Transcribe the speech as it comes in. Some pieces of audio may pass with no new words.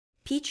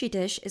Petri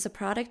Dish is a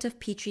product of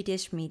Petri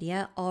Dish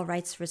Media, all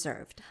rights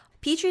reserved.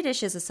 Petri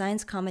Dish is a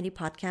science comedy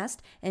podcast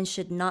and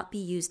should not be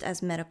used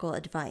as medical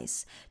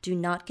advice. Do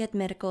not get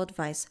medical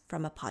advice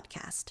from a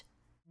podcast.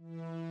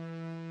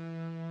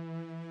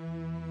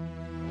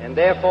 And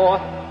therefore,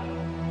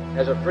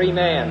 as a free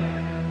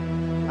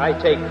man, I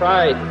take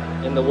pride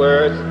in the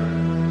words,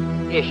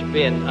 Ich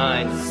bin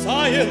ein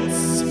Science!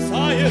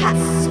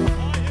 Science!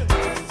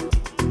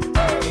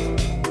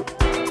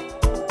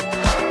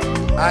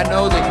 I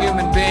know the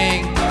human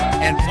being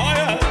and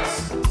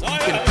Science!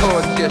 can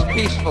coexist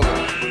peacefully.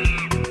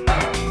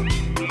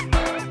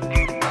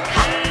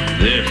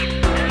 This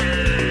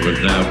was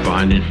thou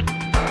findest.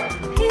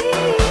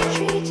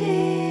 Petri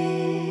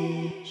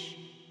Dish.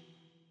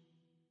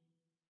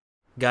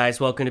 Guys,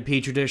 welcome to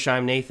Petri Dish.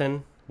 I'm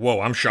Nathan.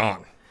 Whoa, I'm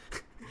Sean.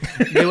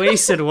 The way he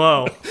said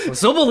whoa was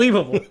so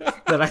believable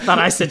that I thought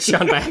I said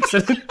Sean by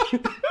accident.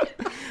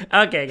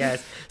 Okay,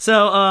 guys.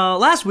 So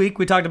last week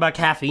we talked about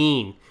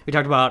caffeine. We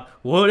talked about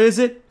what is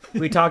it?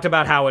 We talked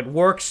about how it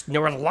works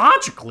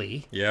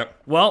neurologically.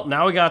 Yep. Well,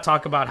 now we gotta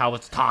talk about how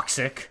it's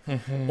toxic,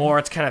 or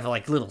it's kind of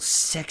like little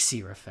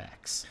sexier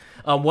effects.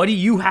 What do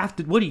you have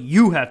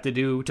to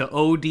do to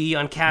OD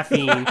on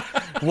caffeine?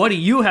 What do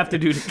you have to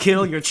do to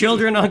kill your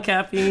children on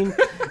caffeine?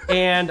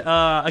 And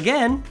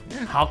again,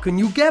 how can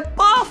you get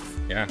buff?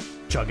 Yeah.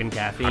 Chugging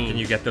caffeine. How can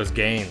you get those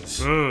gains?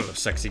 Those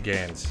sexy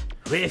gains.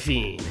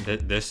 Caffeine.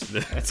 This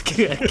That's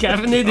good.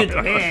 Caffeinated.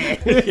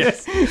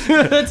 yes.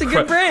 That's a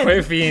good brand.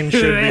 Caffeine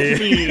should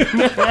be.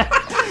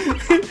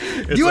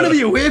 Do you want to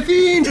be a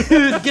whiffine?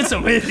 Get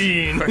some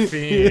whiffine.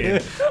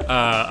 Caffeine.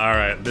 All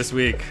right. This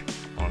week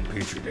on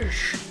Petri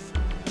Dish.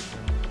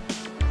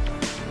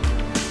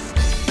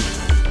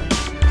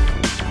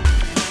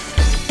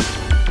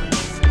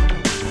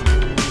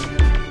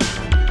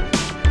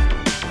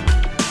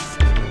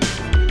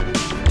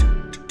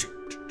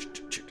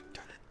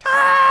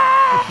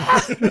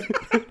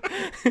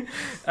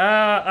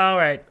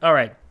 All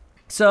right.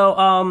 So,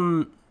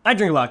 I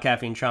drink a lot of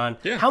caffeine, Sean.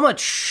 Yeah. How much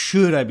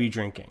should I be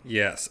drinking?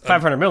 Yes.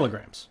 500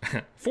 milligrams.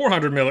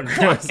 400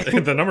 milligrams.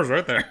 The number's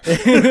right there.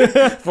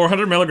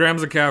 400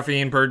 milligrams of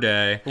caffeine per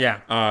day. Yeah.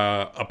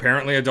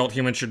 Apparently, adult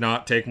humans should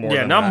not take more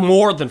than not that.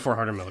 more than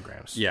 400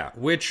 milligrams. Yeah,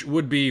 which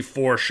would be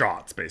 4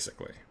 shots,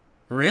 basically.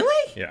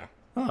 Really? Yeah.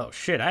 Oh,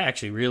 shit. I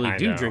actually really I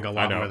do know, drink a I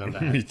lot know. more than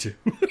that. Me too.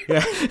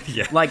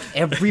 Yeah. Like,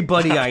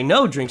 everybody I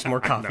know drinks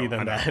more coffee I than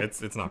know. that.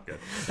 It's not good.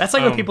 That's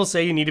like when people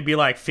say you need to be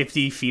like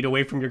 50 feet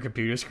away from your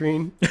computer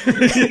screen.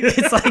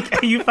 It's like,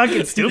 are you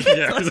fucking stupid?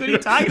 Yeah. Like, what are you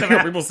talking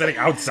about? People sitting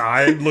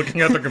outside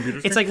looking at the computer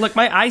screen. It's like, look,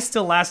 my eyes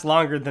still last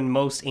longer than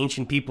most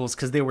ancient people's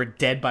because they were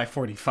dead by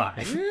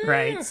 45,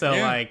 right? So,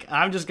 yeah. like,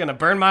 I'm just going to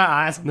burn my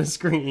eyes on the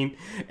screen,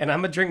 and I'm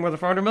going to drink more than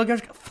 400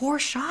 milligrams. 4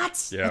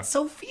 shots? Yeah. That's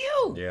so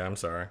few. Yeah, I'm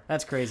sorry.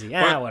 That's crazy.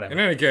 Yeah, But whatever. in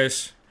any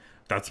case,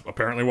 that's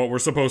apparently what we're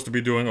supposed to be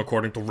doing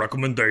according to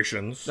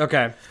recommendations.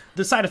 Okay.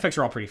 The side effects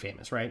are all pretty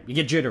famous, right? You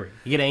get jittery.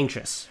 You get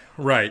anxious.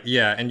 Right,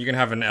 yeah, and you can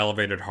have an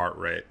elevated heart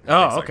rate.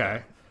 Oh, things like okay.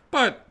 that.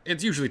 But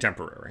it's usually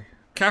temporary.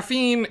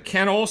 Caffeine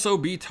can also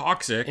be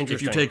toxic if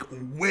you Interesting.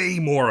 take way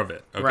more of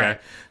it, okay?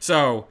 Right.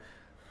 So,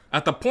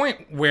 at the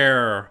point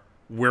where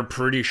we're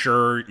pretty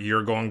sure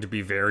you're going to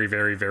be very,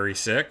 very, very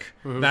sick,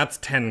 that's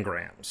 10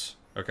 grams,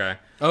 okay?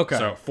 Okay.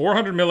 So,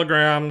 400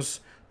 milligrams,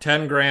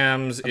 10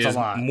 grams a is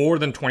lot. more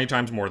than 20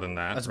 times more than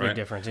that, That's a right? big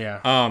difference,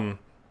 yeah.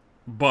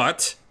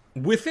 But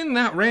within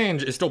that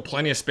range is still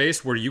plenty of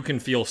space where you can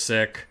feel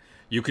sick,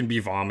 you can be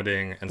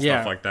vomiting and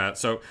Yeah. stuff like that.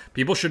 So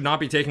people should not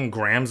be taking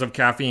grams of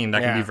caffeine.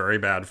 That can Yeah. be very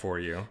bad for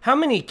you. How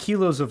many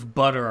kilos of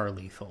butter are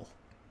lethal?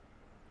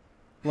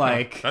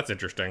 Like, That's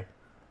interesting.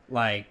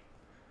 like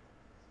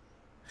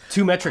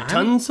 2 metric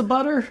tons of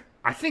butter?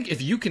 I think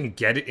if you can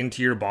get it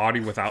into your body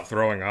without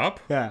throwing up,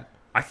 Yeah.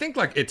 I think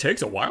like it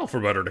takes a while for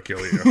butter to kill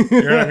you.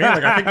 You know what I mean?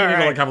 Like I think you need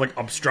to like have like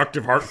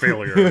obstructive heart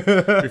failure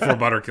before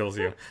butter kills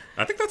you.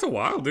 I think that's a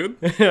while, dude.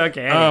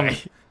 Okay, anyway.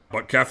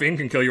 But caffeine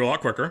can kill you a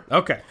lot quicker.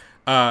 Okay.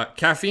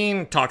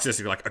 Caffeine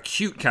toxicity, like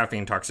acute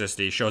caffeine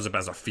toxicity, shows up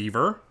as a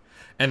fever,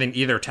 and then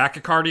either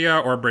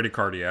tachycardia or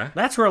bradycardia.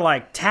 That's where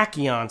like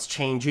tachyons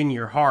change in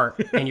your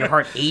heart and your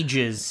heart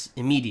ages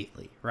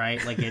immediately,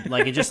 right? Like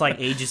it just like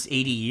ages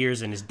 80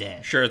 years and is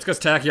dead. Sure, it's because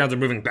tachyons are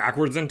moving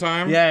backwards in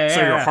time. Yeah,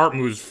 So your yeah. heart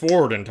moves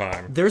forward in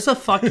time. There's a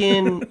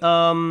fucking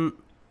a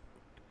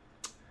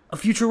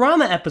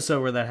Futurama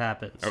episode where that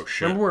happens. Oh,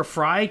 shit. Remember where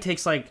Fry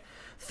takes like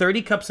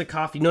 30 cups of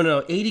coffee.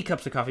 No, 80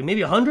 cups of coffee,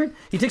 maybe 100.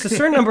 He takes a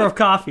certain number of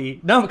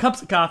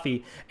cups of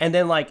coffee, and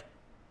then like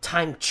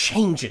time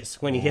changes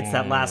when he hits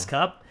that last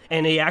cup,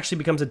 and he actually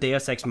becomes a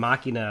Deus Ex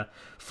Machina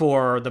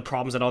for the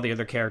problems that all the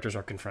other characters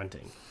are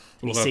confronting.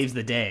 And he that's- saves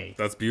the day.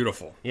 That's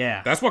beautiful.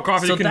 Yeah. That's what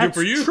coffee So can do that's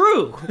for you.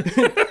 true.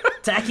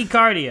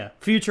 Tachycardia,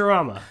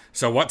 Futurama,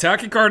 So what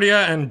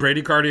tachycardia and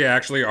bradycardia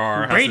actually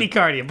are...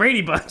 bradycardia,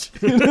 Brady Bunch.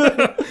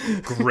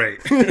 Great.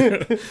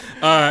 It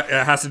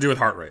has to do with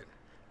heart rate.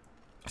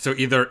 So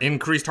either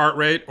increased heart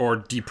rate or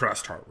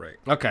depressed heart rate.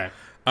 Okay.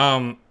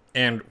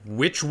 And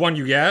which one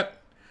you get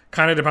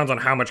kind of depends on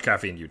how much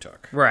caffeine you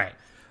took. Right.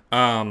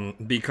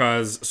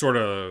 Because sort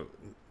of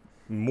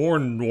more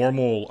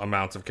normal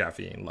amounts of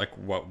caffeine, like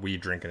what we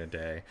drink in a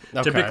day,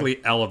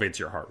 typically elevates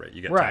your heart rate.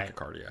 You get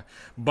tachycardia.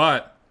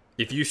 But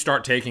if you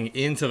start taking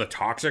into the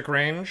toxic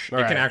range,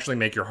 it can actually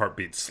make your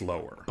heartbeat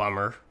slower.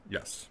 Bummer.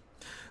 Yes.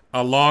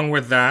 Along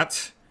with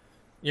that,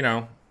 you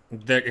know,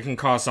 it can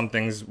cause some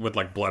things with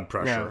like blood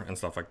pressure and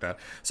stuff like that.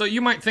 So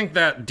you might think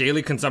that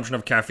daily consumption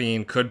of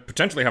caffeine could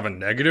potentially have a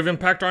negative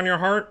impact on your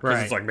heart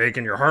because it's like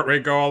making your heart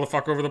rate go all the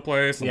fuck over the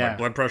place and like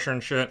blood pressure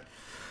and shit.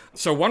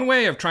 So one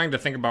way of trying to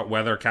think about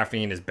whether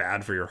caffeine is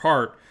bad for your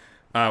heart,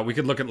 we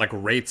could look at like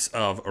rates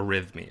of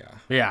arrhythmia.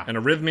 Yeah. And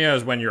arrhythmia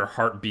is when your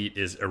heartbeat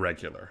is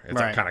irregular. It's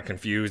like kind of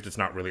confused. It's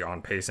not really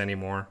on pace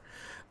anymore.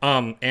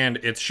 And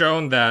it's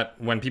shown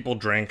that when people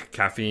drink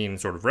caffeine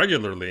sort of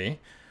regularly,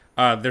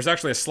 there's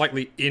actually a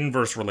slightly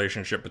inverse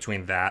relationship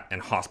between that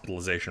and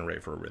hospitalization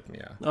rate for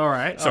arrhythmia. All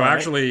right. So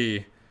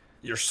actually,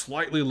 you're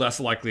slightly less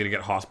likely to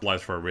get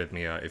hospitalized for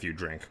arrhythmia if you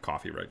drink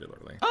coffee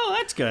regularly. Oh,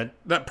 that's good.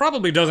 That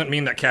probably doesn't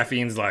mean that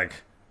caffeine's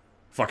like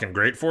fucking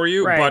great for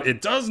you, but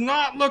it does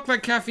not look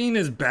like caffeine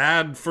is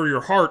bad for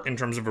your heart in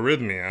terms of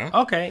arrhythmia.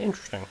 Okay,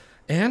 interesting.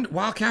 And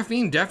while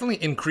caffeine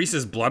definitely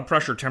increases blood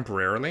pressure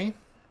temporarily,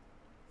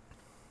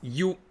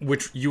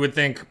 which you would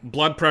think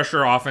blood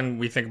pressure, often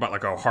we think about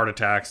like heart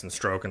attacks and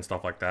stroke and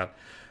stuff like that.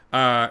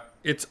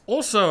 It's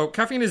also,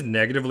 caffeine is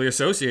negatively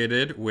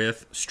associated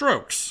with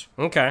strokes.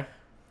 Okay.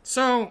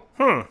 So,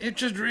 it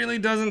just really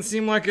doesn't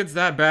seem like it's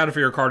that bad for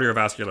your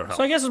cardiovascular health.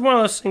 So I guess it's one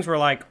of those things where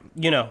like,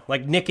 you know,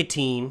 like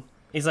nicotine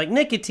is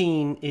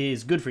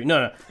good for you.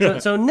 No.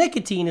 So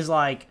nicotine is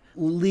like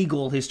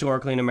legal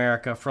historically in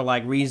America for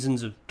like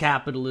reasons of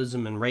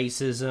capitalism and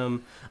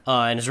racism,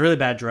 and it's a really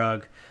bad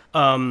drug.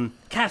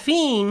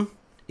 Caffeine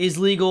is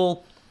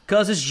legal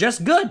because it's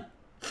just good.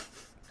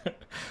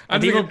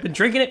 And people have been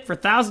drinking it for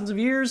thousands of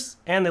years,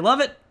 and they love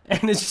it,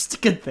 and it's just a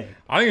good thing.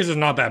 I think it's just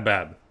not that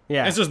bad.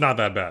 Yeah. It's just not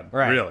that bad,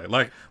 really.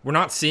 Like, we're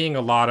not seeing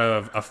a lot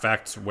of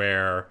effects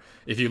where,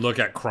 if you look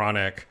at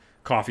chronic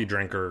coffee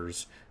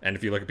drinkers, and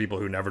if you look at people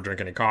who never drink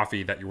any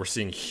coffee, that you were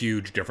seeing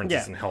huge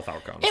differences in health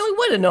outcomes. And we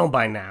would have known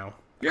by now.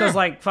 Because,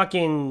 like,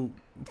 fucking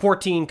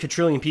 14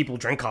 quadrillion people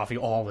drink coffee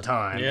all the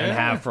time and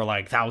have for,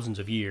 like, thousands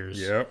of years.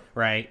 Yep.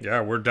 Right?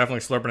 Yeah, we're definitely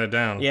slurping it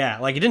down. Yeah,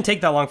 like, it didn't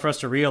take that long for us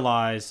to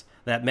realize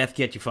that meth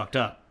get you fucked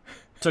up.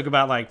 It took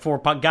about, like, 4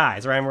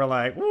 guys, right? And we're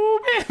like, ooh,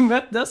 man,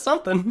 meth does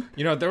something.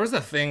 You know, there was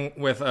a thing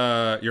with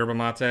yerba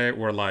mate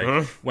where,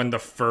 like, when the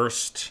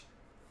first...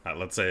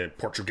 let's say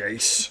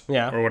Portuguese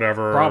or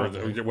whatever,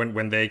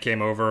 when they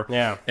came over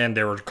and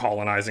they were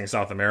colonizing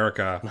South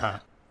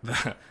America,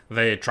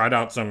 they tried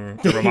out some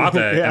yerba mate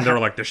and they were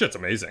like, this shit's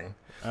amazing.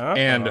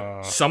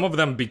 And some of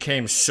them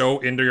became so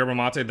into yerba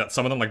mate that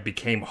some of them like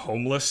became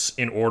homeless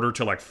in order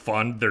to like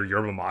fund their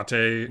yerba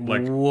mate.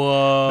 Like,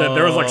 that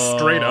there was like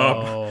straight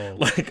up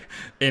like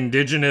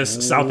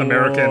indigenous South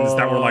Americans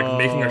that were like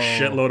making a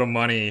shitload of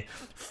money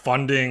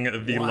funding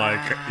the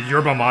like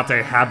yerba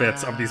mate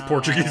habits of these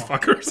Portuguese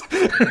fuckers.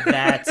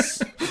 That's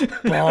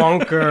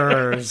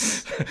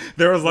bonkers.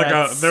 There was like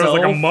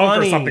a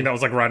monk or something that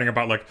was like writing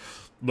about like,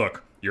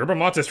 look, yerba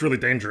mate is really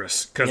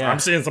dangerous because I'm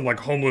seeing some like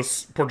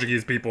homeless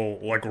Portuguese people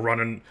like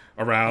running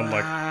around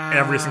like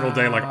every single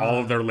day, like all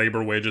of their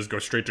labor wages go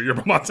straight to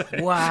yerba mate.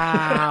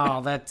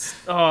 Wow,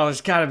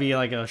 there's got to be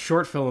like a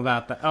short film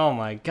about that. Oh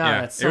my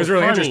god, that's so it was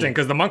really funny. interesting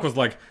because the monk was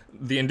like,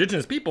 the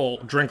indigenous people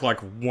drink like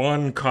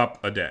 1 cup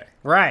a day.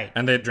 Right.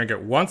 And they drink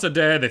it once a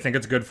day. They think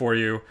it's good for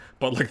you.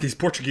 But like these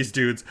Portuguese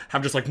dudes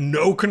have just like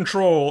no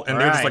control and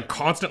they're just like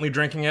constantly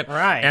drinking it.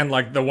 Right. And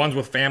like the ones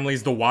with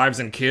families, the wives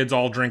and kids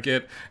all drink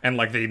it. And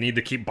like they need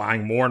to keep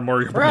buying more and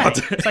more yerba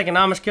mate. It's like an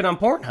Amish kid on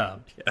Pornhub.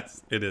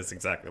 Yes, it is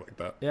exactly like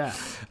that. Yeah.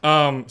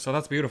 So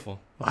that's beautiful.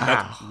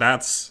 Wow.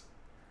 That's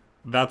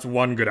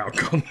one good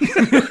outcome.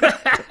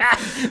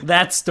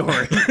 That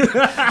story.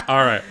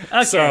 All right.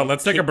 Okay. So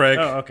let's take a break.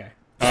 Oh, okay.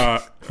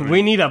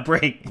 We need a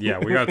break. Yeah,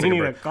 we gotta take a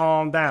break. We need to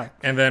calm down.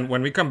 And then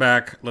when we come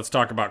back, let's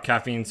talk about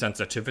caffeine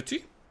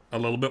sensitivity a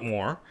little bit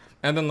more.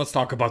 And then let's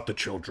talk about the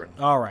children.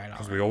 All right.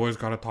 Because we always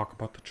gotta talk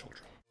about the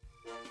children.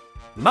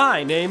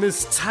 My name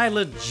is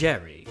Tyler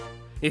Jerry.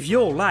 If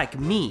you're like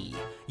me,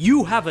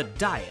 you have a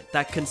diet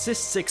that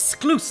consists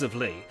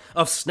exclusively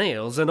of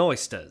snails and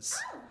oysters.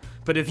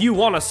 But if you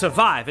want to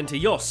survive into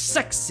your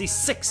sexy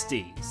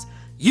 60s,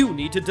 you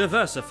need to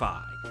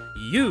diversify.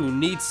 You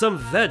need some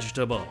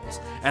vegetables,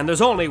 and there's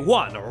only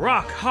one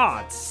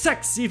rock-hard,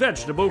 sexy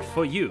vegetable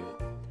for you.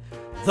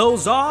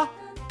 Those are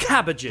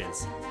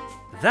cabbages.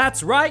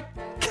 That's right,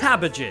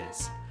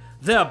 cabbages.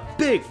 They're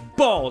big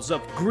balls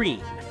of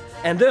green,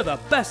 and they're the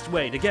best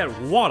way to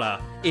get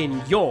water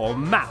in your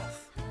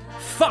mouth.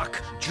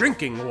 Fuck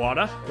drinking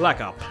water like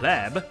a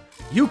pleb.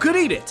 You could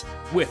eat it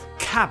with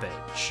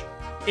cabbage.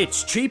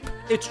 It's cheap,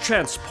 it's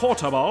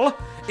transportable,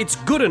 it's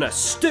good in a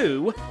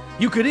stew.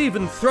 You could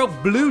even throw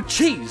blue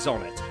cheese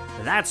on it.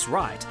 That's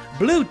right,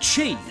 blue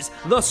cheese,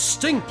 the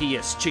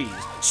stinkiest cheese,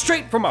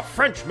 straight from a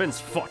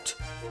Frenchman's foot.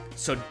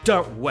 So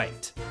don't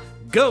wait.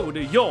 Go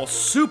to your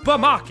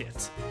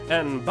supermarket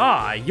and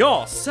buy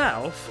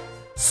yourself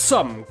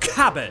some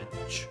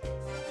cabbage.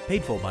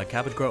 Paid for by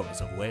cabbage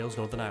growers of Wales,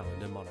 Northern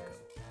Ireland, and Monaco.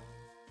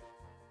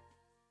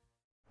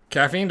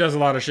 Caffeine does a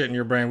lot of shit in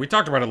your brain. We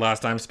talked about it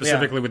last time,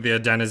 specifically with the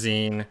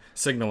adenosine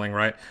signaling,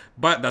 right?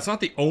 But that's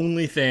not the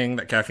only thing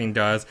that caffeine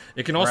does.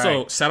 It can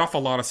also set off a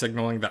lot of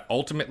signaling that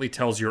ultimately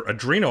tells your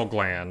adrenal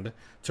gland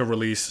to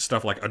release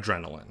stuff like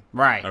adrenaline.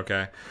 Right.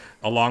 Okay?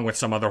 Along with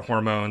some other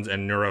hormones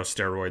and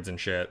neurosteroids and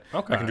shit.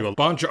 Okay. That can do a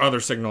bunch of other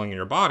signaling in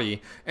your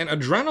body. And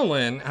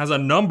adrenaline has a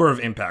number of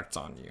impacts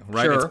on you,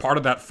 right? Sure. It's part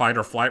of that fight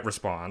or flight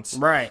response.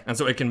 Right. And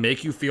so it can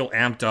make you feel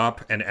amped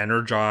up and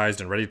energized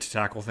and ready to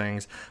tackle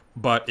things.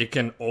 But it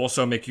can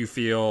also make you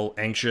feel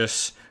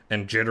anxious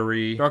and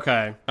jittery.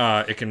 Okay.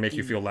 It can make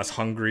you feel less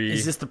hungry.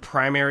 Is this the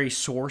primary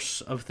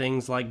source of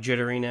things like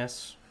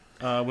jitteriness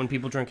when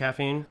people drink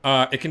caffeine?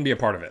 It can be a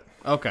part of it.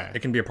 Okay.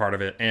 It can be a part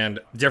of it.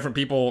 And different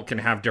people can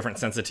have different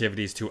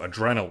sensitivities to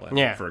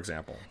adrenaline, for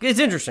example. It's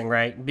interesting,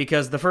 right?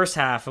 Because the first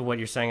half of what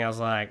you're saying, I was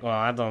like, well,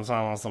 that don't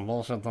sound like some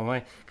bullshit to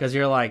me. Because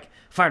you're like,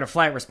 fight or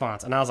flight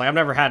response. And I was like, I've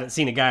never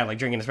seen a guy like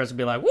drinking espresso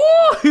be like, woo!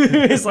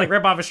 It's like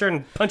rip off his shirt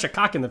and punch a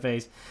cock in the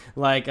face.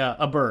 Like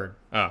a bird.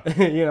 Oh.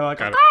 You know, like,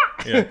 got it.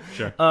 Yeah,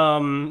 sure.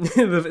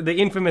 The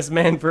infamous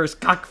man versus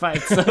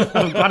cockfights of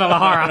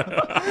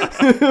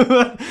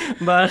Guadalajara.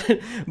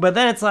 but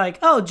then it's like,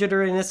 oh,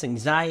 jitteriness,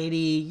 anxiety,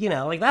 you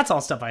know, like that's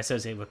all stuff I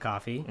associate with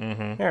coffee.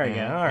 Mm-hmm, there we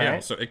go. All right. Yeah,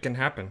 so it can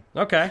happen.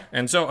 Okay.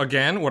 And so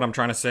again, what I'm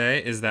trying to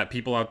say is that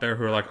people out there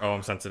who are like, oh,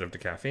 I'm sensitive to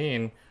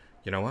caffeine,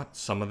 you know what?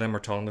 Some of them are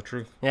telling the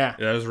truth. Yeah.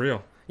 That is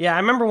real. Yeah, I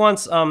remember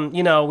once,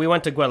 you know, we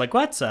went to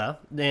Guelaguetza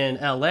in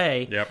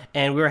L.A.,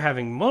 and we were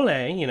having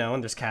mole, you know,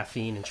 and there's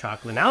caffeine and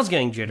chocolate, and I was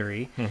getting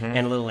jittery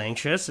and a little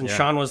anxious, and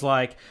Sean was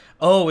like,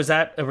 oh, is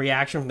that a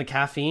reaction from the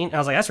caffeine? And I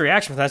was like, that's a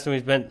reaction from that, so we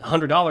spent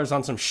 $100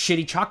 on some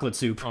shitty chocolate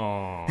soup.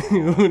 Oh.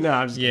 No,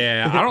 I'm just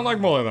kidding. I don't like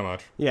mole that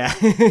much. Yeah.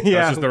 That's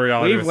just the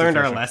reality We've learned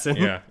our lesson.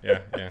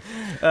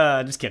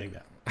 Yeah. Just kidding,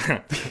 though.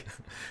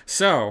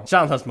 So.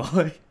 Sean loves mole.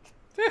 I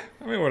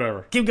mean,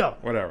 whatever. Keep going.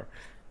 Whatever.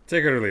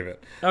 Take it or leave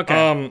it.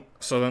 Okay.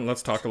 So then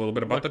let's talk a little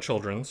bit about the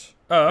children's.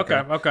 Oh,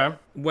 okay.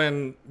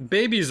 When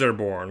babies are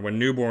born, when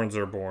newborns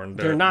are born,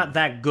 they're not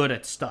that good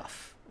at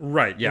stuff.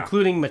 Right, yeah.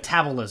 Including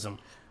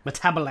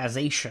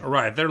metabolization.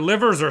 Right, their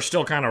livers are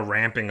still kind of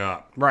ramping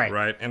up. Right.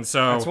 Right, and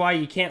so... That's why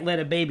you can't let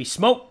a baby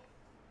smoke,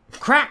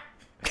 crack,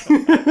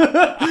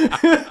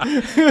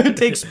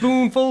 take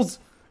spoonfuls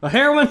of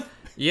heroin.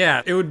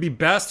 Yeah, it would be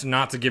best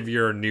not to give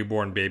your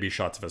newborn baby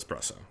shots of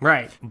espresso.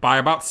 Right. By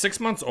about 6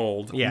 months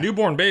old,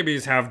 newborn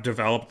babies have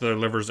developed their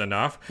livers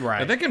enough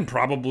that they can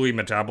probably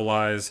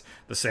metabolize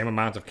the same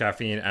amount of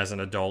caffeine as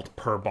an adult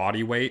per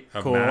body weight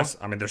of mass.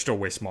 I mean, they're still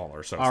way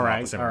smaller, so it's not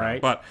the same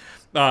amount. But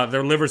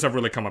their livers have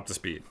really come up to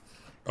speed.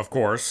 Of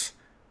course,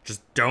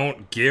 just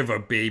don't give a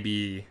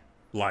baby,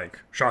 like,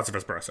 shots of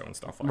espresso and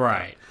stuff like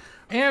that.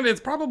 And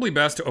it's probably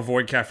best to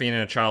avoid caffeine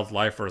in a child's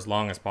life for as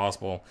long as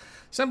possible,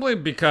 simply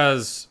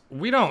because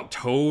we don't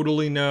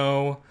totally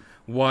know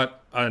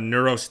what a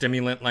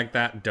neurostimulant like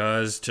that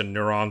does to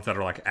neurons that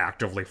are like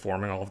actively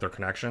forming all of their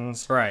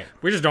connections. Right.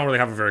 We just don't really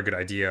have a very good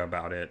idea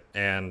about it,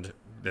 and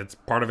it's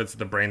part of it's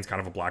the brain's kind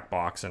of a black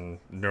box, and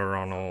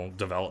neuronal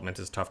development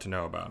is tough to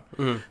know about.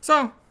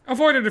 So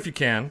avoid it if you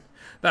can.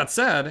 That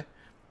said,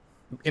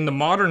 in the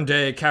modern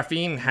day,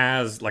 caffeine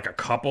has like a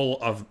couple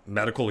of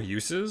medical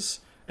uses.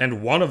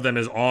 And one of them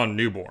is on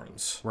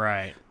newborns.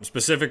 Right.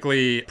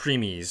 Specifically,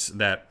 preemies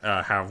that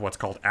have what's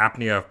called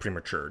apnea of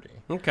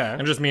prematurity. Okay.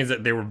 And it just means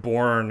that they were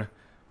born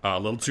a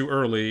little too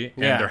early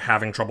and they're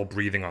having trouble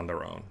breathing on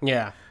their own.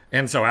 Yeah.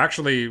 And so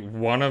actually,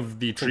 one of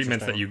the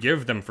treatments that you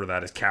give them for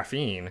that is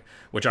caffeine,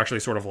 which actually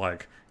sort of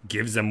like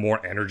gives them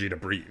more energy to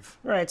breathe.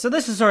 Right. So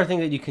this is the sort of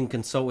thing that you can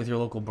consult with your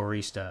local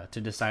barista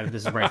to decide if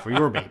this is right for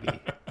your baby.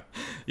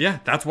 Yeah,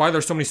 that's why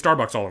there's so many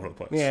Starbucks all over the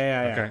place.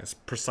 Yeah. Okay, it's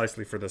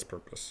precisely for this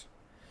purpose.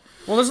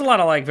 Well, there's a lot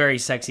of like very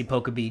sexy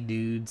polka bead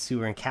dudes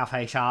who are in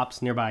cafe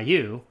shops nearby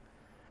you.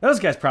 Those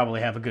guys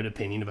probably have a good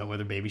opinion about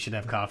whether babies should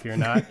have coffee or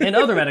not, and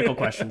other medical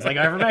questions like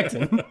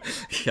ivermectin.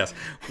 Yes,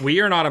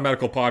 we are not a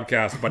medical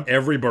podcast, but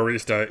every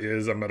barista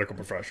is a medical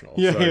professional.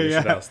 So you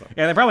should ask them.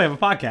 Yeah, they probably have a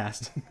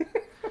podcast.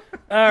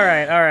 All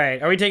right.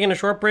 Are we taking a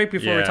short break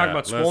before we talk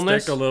about swollenness?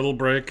 Let's take a little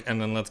break,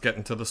 and then let's get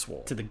into the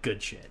swole. To the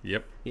good shit.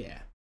 Yep. Yeah.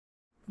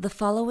 The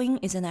following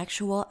is an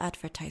actual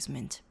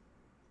advertisement.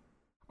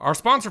 Our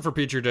sponsor for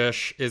Petri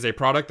Dish is a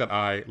product that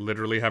I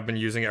literally have been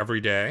using every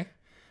day,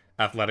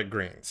 Athletic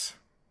Greens.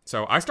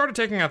 So I started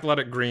taking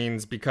Athletic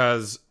Greens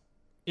because,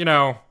 you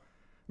know,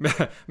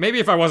 maybe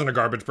if I wasn't a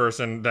garbage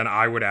person, then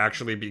I would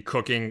actually be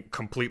cooking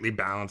completely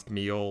balanced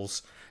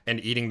meals and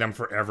eating them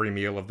for every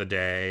meal of the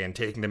day and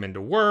taking them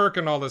into work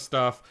and all this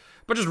stuff.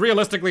 But just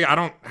realistically, I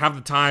don't have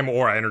the time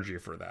or energy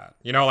for that.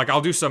 You know, like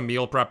I'll do some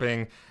meal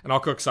prepping and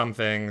I'll cook some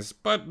things,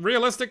 but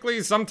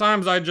realistically,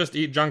 sometimes I just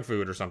eat junk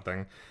food or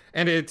something.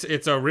 And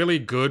it's a really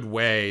good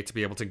way to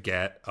be able to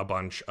get a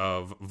bunch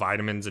of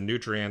vitamins and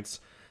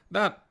nutrients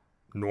that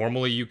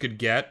normally you could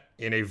get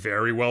in a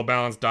very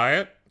well-balanced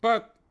diet.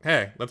 But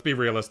hey, let's be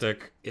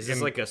realistic. Is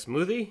this like a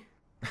smoothie?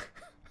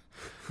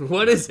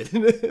 What is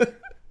it?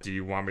 Do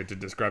you want me to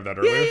describe that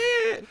earlier?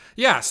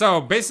 Yeah, so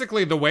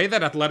basically the way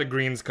that Athletic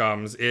Greens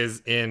comes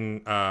is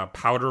in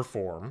powder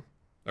form.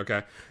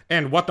 Okay.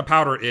 And what the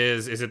powder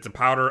is it's a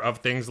powder of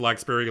things like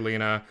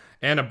spirulina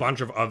and a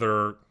bunch of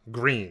other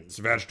greens,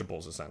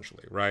 vegetables,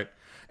 essentially, right?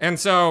 And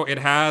so it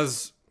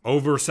has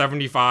over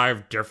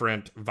 75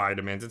 different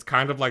vitamins. It's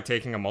kind of like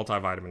taking a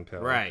multivitamin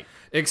pill. Right.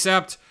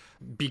 Except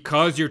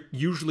because you're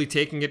usually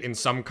taking it in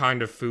some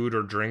kind of food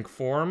or drink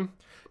form,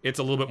 it's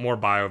a little bit more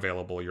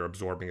bioavailable. You're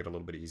absorbing it a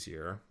little bit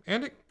easier.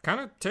 And it kind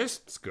of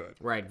tastes good.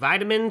 Right.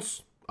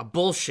 Vitamins are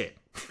bullshit.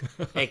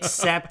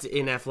 Except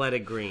in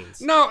Athletic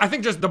Greens. No, I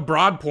think just the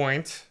broad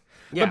point.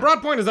 Yeah. The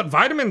broad point is that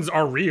vitamins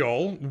are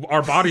real.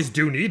 Our bodies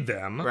do need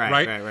them,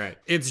 right?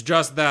 It's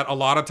just that a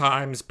lot of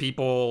times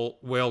people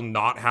will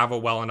not have a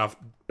well enough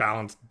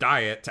balanced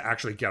diet to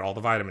actually get all the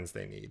vitamins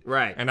they need.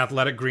 Right. And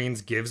Athletic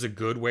Greens gives a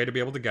good way to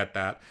be able to get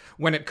that.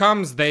 When it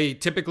comes, they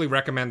typically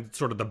recommend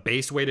sort of the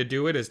base way to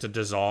do it is to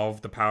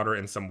dissolve the powder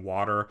in some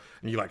water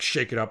and you like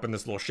shake it up in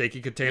this little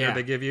shaky container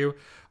they give you.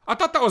 I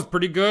thought that was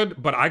pretty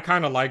good, but I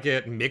kind of like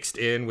it mixed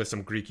in with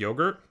some Greek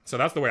yogurt. So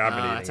that's the way I've been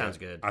eating it. That sounds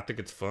good. I think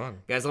it's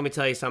fun. Guys, let me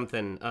tell you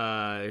something.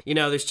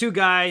 There's two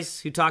guys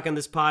who talk on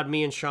this pod,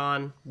 me and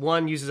Sean.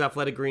 One uses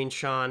Athletic Greens,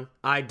 Sean.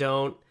 I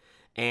don't.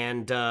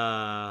 And,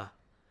 I'm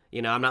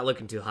not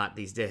looking too hot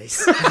these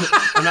days.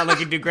 I'm not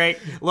looking too great.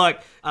 Look,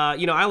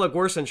 I look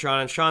worse than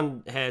Sean, and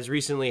Sean has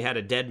recently had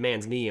a dead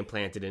man's knee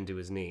implanted into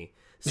his knee.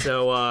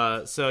 So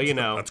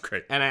that's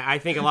great. And I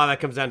think a lot of that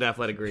comes down to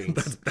Athletic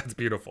Greens. That's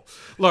beautiful.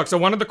 Look, so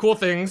one of the cool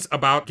things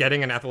about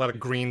getting an Athletic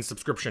Greens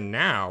subscription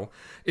now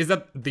is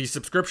that the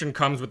subscription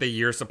comes with a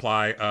year's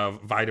supply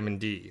of vitamin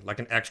D, like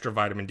an extra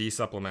vitamin D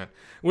supplement,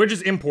 which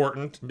is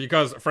important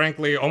because,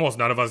 frankly, almost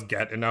none of us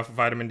get enough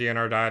vitamin D in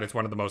our diet. It's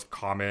one of the most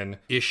common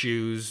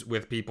issues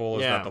with people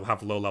is that they'll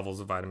have low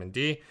levels of vitamin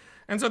D.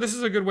 And so this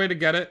is a good way to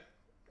get it.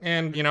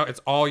 And, it's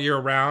all year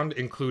round,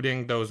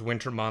 including those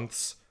winter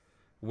months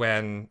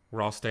when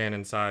we're all staying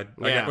inside.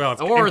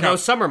 Or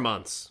those summer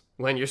months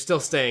when you're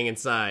still staying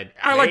inside.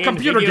 I like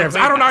computer games.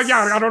 I don't know.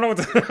 Yeah, I don't know what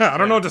to, I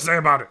don't know what to say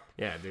about it.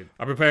 Yeah, dude.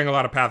 I've been playing a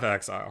lot of Path of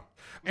Exile.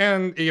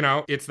 And,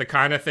 it's the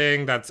kind of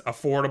thing that's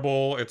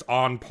affordable. It's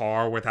on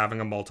par with having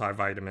a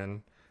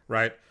multivitamin,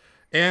 right?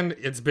 And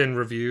it's been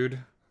reviewed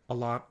a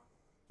lot.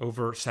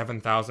 Over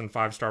 7,000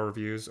 5-star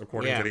reviews,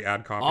 according to the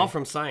ad copy. All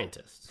from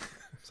scientists.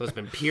 So it's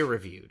been peer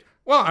reviewed.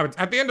 Well,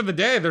 at the end of the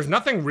day, there's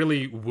nothing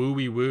really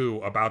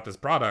woo-woo about this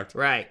product.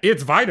 Right.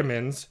 It's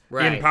vitamins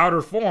in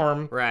powder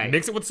form. Right.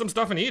 Mix it with some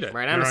stuff and eat it.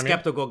 Right. I'm a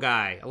skeptical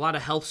guy. A lot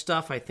of health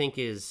stuff I think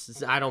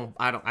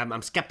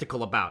I'm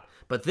skeptical about.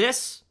 But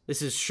this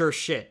is sure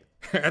shit.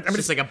 It's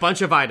just like a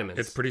bunch of vitamins.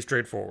 It's pretty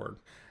straightforward.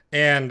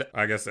 And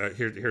I guess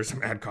here's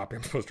some ad copy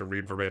I'm supposed to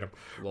read verbatim.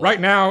 Whoa.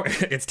 Right now,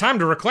 it's time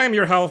to reclaim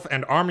your health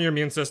and arm your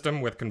immune system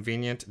with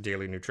convenient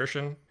daily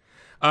nutrition.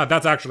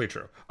 That's actually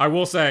true. I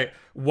will say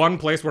one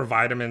place where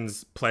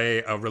vitamins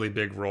play a really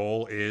big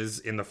role is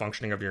in the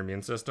functioning of your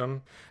immune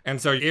system. And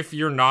so if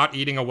you're not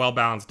eating a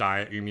well-balanced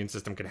diet, your immune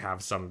system can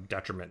have some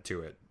detriment to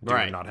it due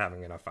to not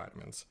having enough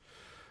vitamins.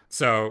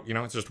 So,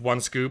 it's just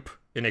one scoop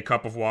in a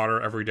cup of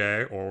water every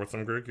day or with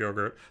some Greek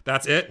yogurt.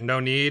 That's it.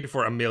 No need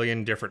for a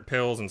million different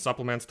pills and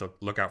supplements to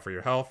look out for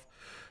your health.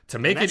 To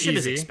make it easy. That shit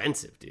is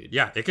expensive, dude.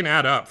 Yeah, it can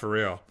add up for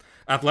real.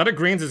 Athletic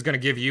Greens is going to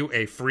give you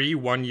a free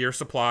 1-year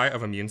supply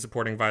of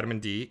immune-supporting vitamin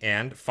D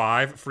and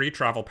 5 free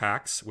travel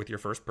packs with your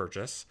first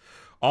purchase.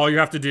 All you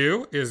have to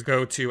do is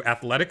go to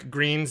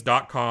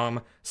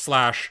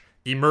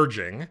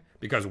athleticgreens.com/emerging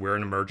because we're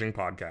an emerging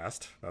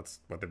podcast. That's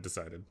what they've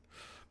decided.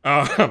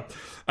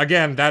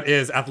 Again, that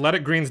is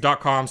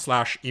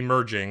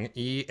athleticgreens.com/emerging,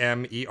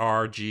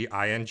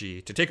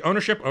 EMERGING, to take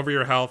ownership over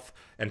your health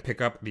and pick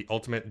up the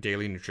ultimate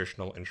daily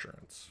nutritional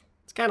insurance.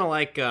 It's kind of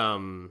like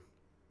how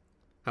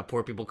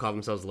poor people call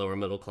themselves lower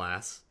middle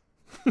class.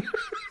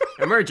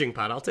 Emerging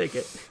pod, I'll take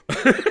it.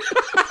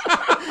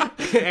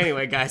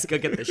 Anyway, guys, go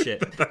get the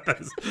shit.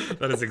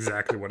 That is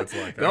exactly what it's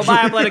like. Go buy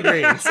Athletic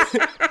Greens.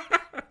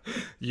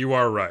 You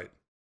are right.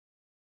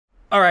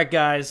 All right,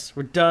 guys,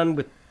 we're done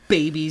with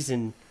babies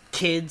and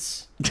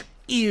kids.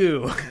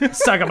 Ew.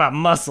 Let's talk about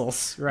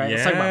muscles, right?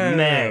 Let's talk about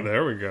men.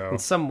 There we go.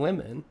 And some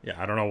women.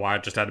 Yeah, I don't know why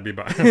it just had to be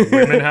about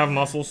women have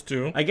muscles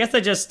too. I guess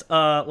I just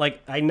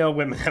I know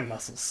women have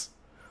muscles.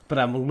 But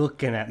I'm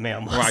looking at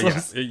male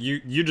muscles. Right, yeah.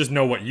 You just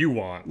know what you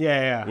want.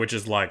 Yeah. Which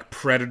is like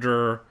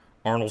Predator,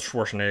 Arnold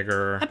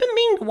Schwarzenegger. I've been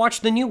meaning to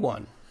watch the new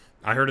one.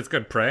 I heard it's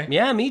good. Prey?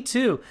 Yeah, me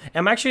too.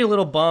 I'm actually a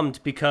little bummed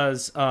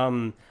because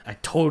I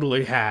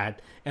totally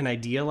had an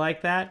idea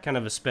like that, kind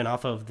of a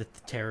spinoff of the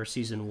Terror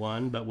Season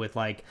 1, but with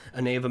like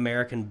a Native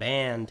American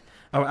band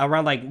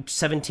around like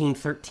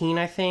 1713,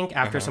 I think,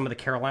 after some of the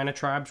Carolina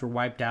tribes were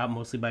wiped out,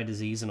 mostly by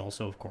disease and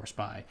also, of course,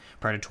 by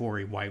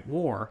predatory white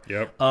war.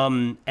 Yep.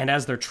 And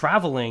as they're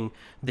traveling,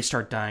 they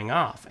start dying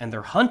off, and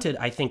they're hunted,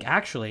 I think,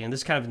 actually, and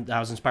this I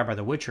was inspired by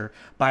The Witcher,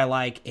 by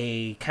like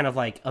a kind of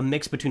like a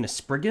mix between a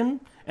Spriggan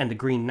and the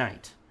Green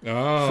Knight.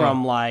 Oh,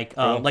 from like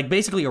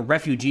basically a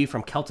refugee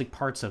from Celtic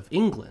parts of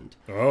England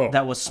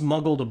that was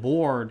smuggled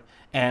aboard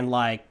and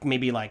like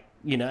maybe like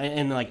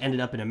and like ended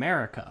up in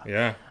America.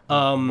 Yeah.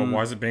 But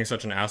why is it being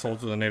such an asshole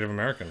to the Native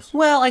Americans?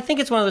 Well, I think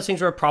it's one of those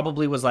things where it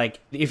probably was like,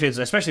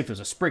 especially if it was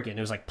a Spriggan,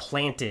 it was like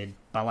planted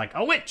by like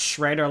a witch,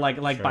 right? Or like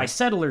sure. by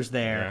settlers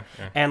there.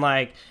 Yeah. And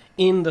like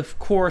in the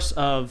course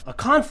of a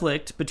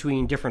conflict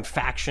between different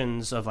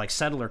factions of like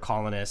settler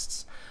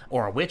colonists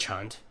or a witch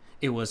hunt,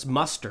 it was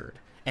mustered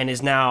and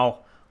is now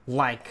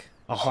like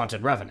a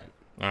haunted revenant.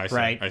 I see,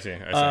 right? I see.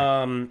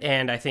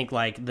 And I think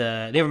like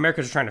the Native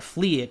Americans are trying to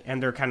flee it,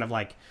 and they're kind of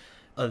like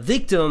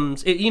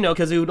victims,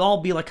 because it would all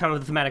be like kind of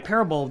the thematic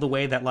parable of the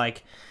way that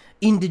like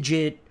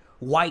indigent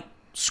white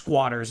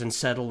squatters and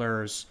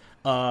settlers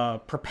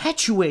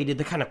perpetuated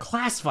the kind of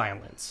class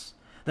violence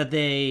that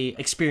they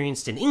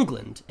experienced in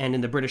England and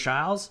in the British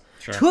Isles,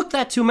 sure. took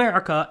that to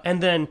America,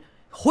 and then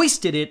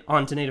hoisted it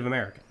onto Native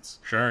Americans.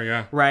 Sure,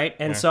 yeah. Right?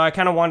 And so I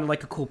kind of wanted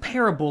like a cool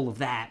parable of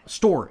that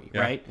story,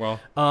 yeah, right? Well,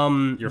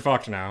 you're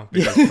fucked now.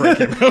 Because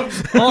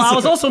well, I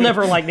was also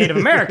never like Native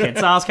American,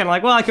 so I was kind of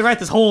like, well, I could write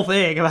this whole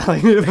thing about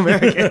like Native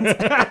Americans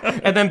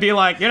and then be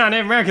like, you're not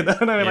Native American, though.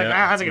 And I'd be like,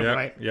 that's a good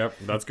point. Yep,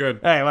 that's good.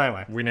 Hey, well,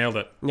 anyway. We nailed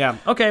it. Yeah.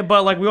 Okay,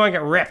 but like we want to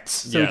get ripped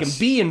so we can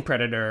be in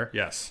Predator.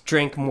 Yes.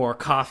 Drink more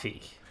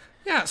coffee.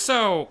 Yeah,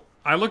 so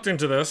I looked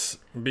into this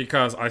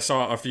because I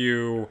saw a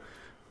few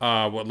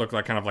what looked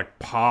like kind of like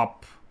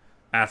pop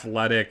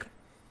athletic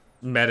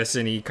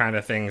medicine-y kind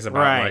of things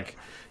about like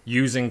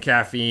using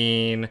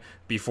caffeine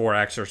before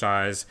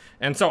exercise.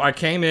 And so I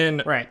came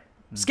in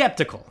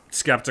skeptical.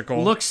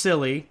 Looks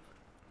silly.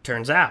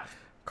 Turns out,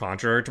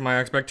 contrary to my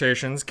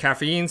expectations,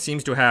 caffeine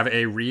seems to have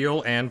a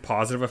real and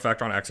positive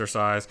effect on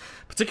exercise,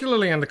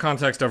 particularly in the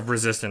context of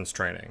resistance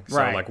training. So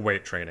like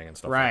weight training and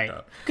stuff like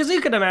that. Because you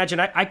could imagine,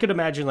 I could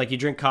imagine like you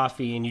drink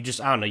coffee and you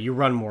just, I don't know, you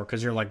run more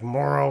because you're like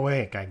more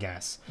awake, I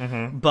guess.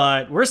 Mm-hmm.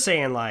 But we're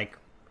saying like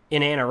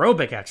in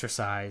anaerobic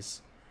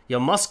exercise, your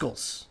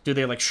muscles, do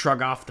they like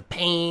shrug off the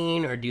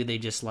pain, or do they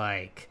just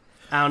like,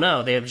 I don't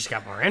know, they've just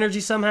got more energy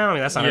somehow? I mean,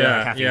 that's not really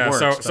how caffeine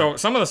works. So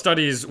some of the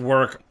studies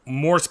work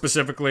more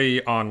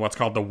specifically on what's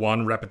called the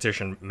 1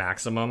 repetition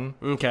maximum,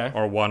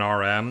 or 1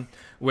 RM,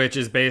 which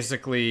is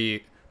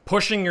basically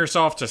pushing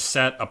yourself to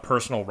set a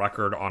personal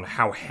record on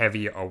how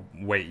heavy a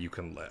weight you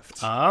can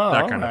lift. Oh,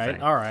 that kind of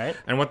thing. All right.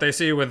 And what they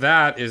see with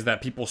that is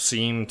that people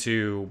seem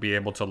to be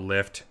able to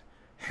lift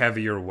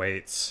heavier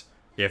weights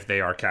if they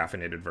are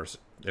caffeinated versus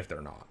if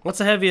they're not. What's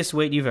the heaviest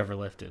weight you've ever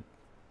lifted?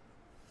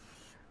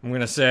 I'm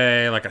going to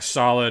say like a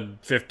solid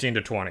 15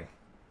 to 20.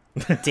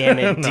 Damn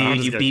it, dude, no,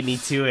 you beat me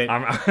to it.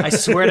 I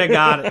swear to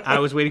God, I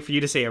was waiting for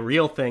you to say a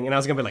real thing, and I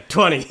was going to be like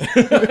 20.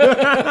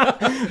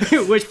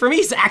 Which for me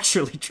is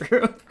actually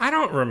true. I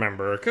don't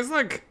remember, because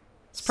like...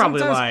 It's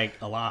probably like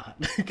a lot.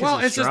 Well,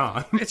 it's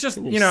just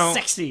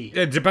sexy.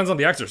 It depends on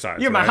the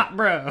exercise. You're my hot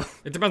bro.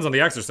 It depends on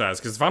the exercise,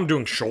 because if I'm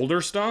doing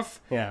shoulder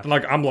stuff, then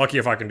like I'm lucky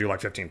if I can do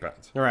like 15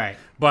 pounds. Right.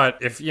 But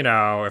if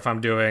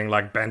I'm doing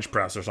like bench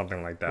press or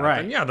something like that,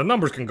 then the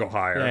numbers can go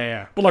higher.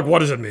 Yeah. But like, what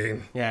does it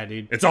mean? Yeah,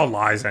 dude. It's all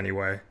lies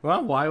anyway.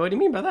 Well, why? What do you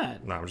mean by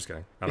that? No, I'm just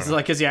kidding. Is it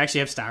like because you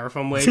actually have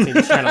styrofoam weights and you're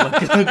just trying to look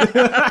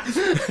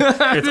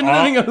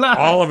good?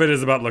 All of it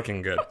is about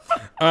looking good.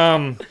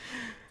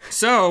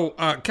 So,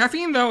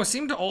 caffeine, though,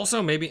 seemed to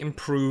also maybe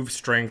improve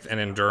strength and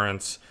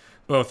endurance,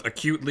 both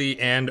acutely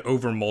and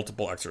over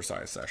multiple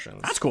exercise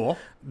sessions. That's cool.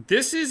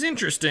 This is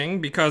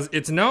interesting because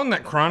it's known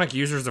that chronic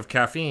users of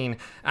caffeine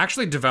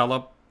actually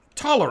develop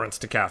tolerance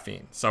to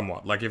caffeine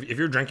somewhat. Like, if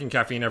you're drinking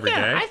caffeine every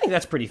day... I think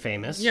that's pretty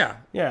famous. Yeah.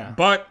 Yeah.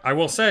 But I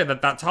will say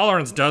that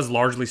tolerance does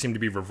largely seem to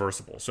be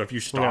reversible. So if you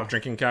stop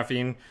drinking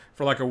caffeine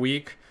for like a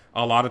week...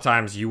 a lot of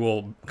times you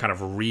will kind of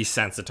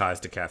resensitize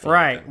to caffeine.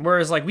 Right. Again.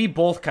 Whereas, like, we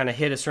both kind of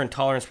hit a certain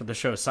tolerance for the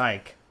show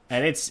Psych,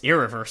 and it's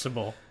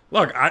irreversible.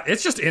 Look,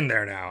 it's just in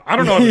there now. I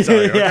don't know what to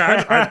tell you.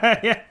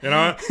 Okay? You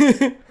know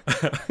what?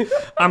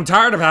 I'm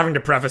tired of having to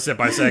preface it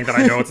by saying that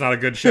I know it's not a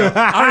good show.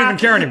 I don't even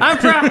care anymore. I'm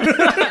proud.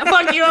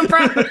 Fuck you, I'm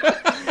proud.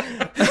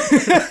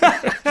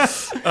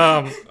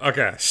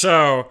 Okay,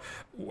 so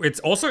it's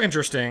also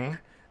interesting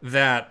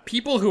that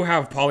people who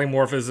have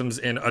polymorphisms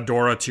in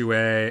Adora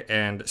 2A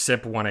and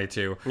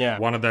CYP1A2,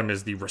 one of them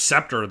is the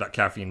receptor that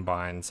caffeine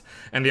binds,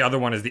 and the other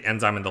one is the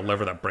enzyme in the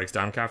liver that breaks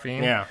down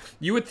caffeine. Yeah.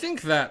 You would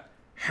think that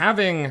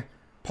having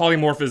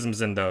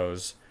polymorphisms in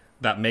those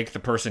that make the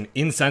person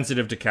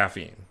insensitive to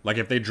caffeine, like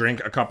if they drink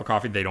a cup of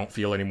coffee, they don't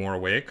feel any more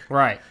awake.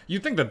 Right.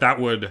 You'd think that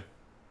would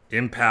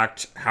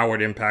impact how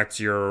it impacts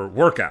your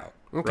workout.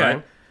 Okay.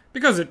 Right?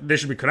 Because they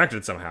should be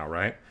connected somehow,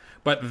 right?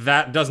 But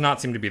that does not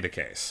seem to be the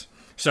case.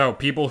 So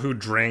people who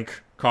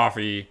drink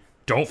coffee,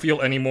 don't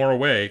feel any more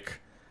awake,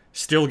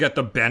 still get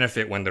the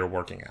benefit when they're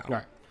working out.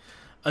 Right.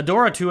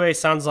 Adora 2A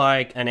sounds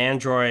like an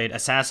android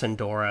assassin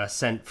Dora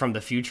sent from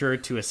the future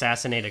to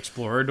assassinate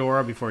Explorer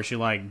Dora before she,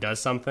 like, does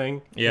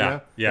something. Yeah.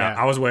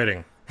 I was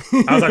waiting.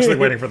 I was actually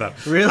waiting for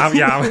that. Really?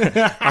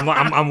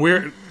 I'm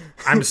weird.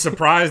 I'm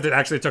surprised it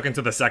actually took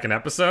into the second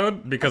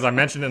episode because I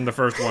mentioned in the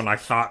first one I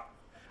thought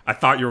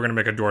you were going to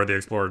make a Dora the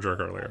Explorer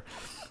joke earlier.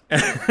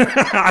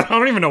 I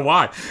don't even know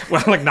why.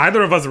 Well, like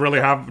neither of us really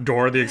have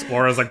Dora the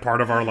Explorer as like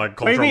part of our like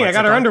cultural. What do you mean? I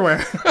got her underwear.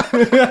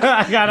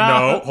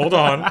 No, hold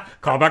on.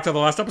 Call back to the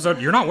last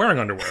episode. You're not wearing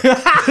underwear.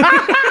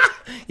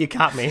 You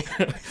caught me.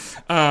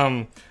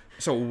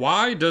 So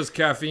why does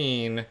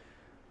caffeine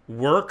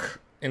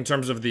work in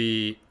terms of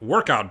the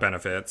workout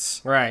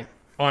benefits? Right.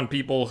 On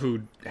people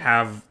who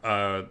have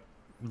a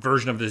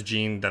version of this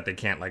gene that they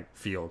can't like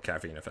feel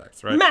caffeine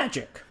effects, right?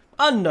 Magic.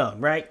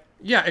 Unknown, right?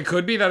 Yeah, it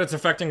could be that it's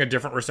affecting a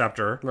different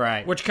receptor.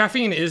 Right. Which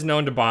caffeine is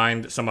known to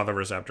bind some other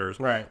receptors.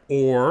 Right.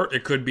 Or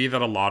it could be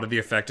that a lot of the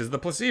effect is the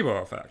placebo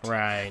effect.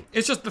 Right.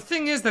 It's just the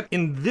thing is that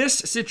in this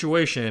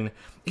situation,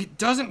 it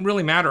doesn't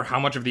really matter how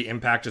much of the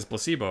impact is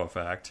placebo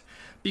effect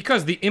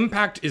because the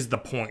impact is the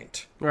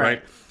point,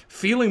 right?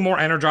 Feeling more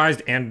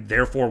energized and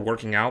therefore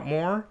working out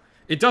more.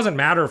 It doesn't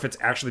matter if it's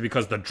actually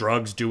because the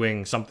drug's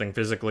doing something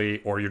physically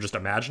or you're just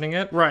imagining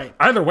it. Right.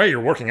 Either way, you're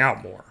working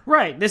out more.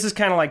 Right. This is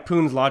kind of like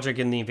Poon's logic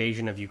in the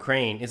invasion of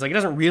Ukraine. It's like, it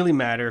doesn't really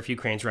matter if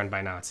Ukraine's run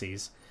by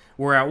Nazis.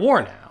 We're at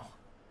war now.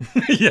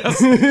 Yes.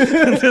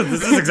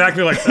 This is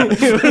exactly like that.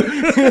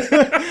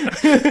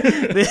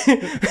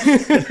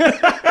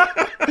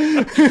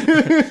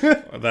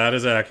 That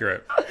is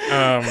accurate.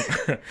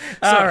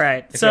 All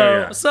right.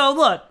 So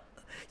look,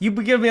 you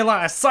give me a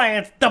lot of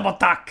science double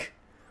talk.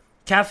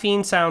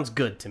 Caffeine sounds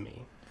good to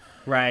me,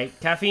 right?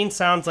 Caffeine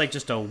sounds like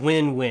just a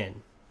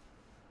win-win.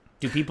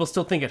 Do people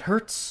still think it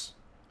hurts?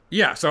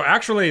 Yeah, so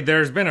actually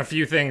there's been a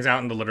few things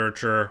out in the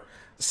literature.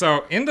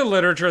 So in the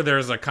literature,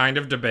 there's a kind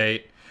of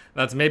debate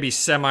that's maybe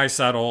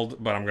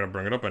semi-settled, but I'm going to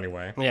bring it up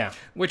anyway. Yeah.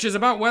 Which is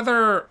about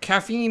whether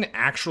caffeine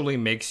actually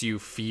makes you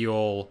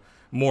feel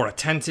more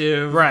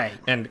attentive. Right.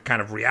 And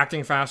kind of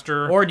reacting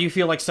faster. Or do you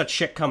feel like such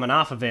shit coming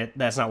off of it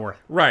that's not worth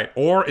it? Right.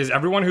 Or is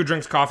everyone who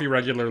drinks coffee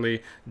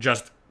regularly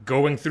just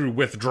going through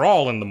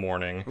withdrawal in the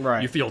morning?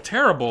 Right. You feel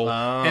terrible,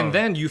 and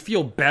then you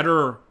feel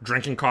better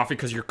drinking coffee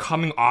because you're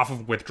coming off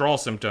of withdrawal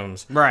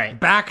symptoms. Right.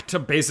 Back to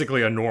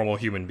basically a normal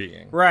human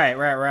being.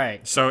 Right.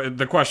 So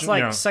the question, it's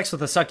like sex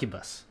with a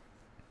succubus.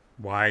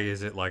 Why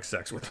is it like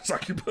sex with a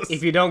succubus?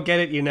 If you don't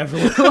get it, you never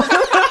will.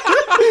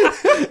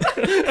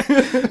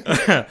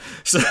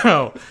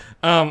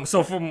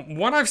 So from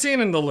what I've seen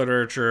in the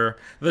literature,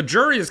 the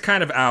jury is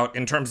kind of out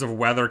in terms of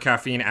whether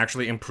caffeine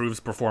actually improves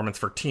performance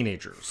for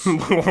teenagers.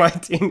 Why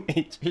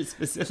teenagers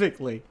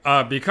specifically?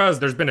 Because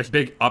there's been a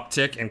big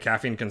uptick in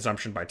caffeine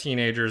consumption by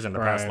teenagers in the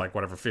past,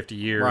 50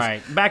 years.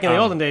 Right. Back in the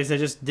olden days, they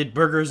just did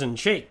burgers and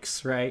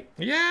shakes, right?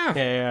 Yeah.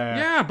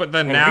 Yeah, but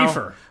then and now,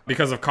 reefer.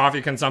 Because of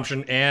coffee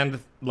consumption and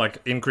like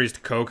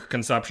increased Coke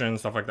consumption,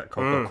 stuff like that,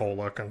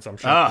 Coca-Cola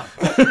consumption.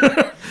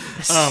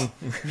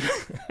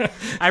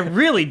 I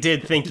really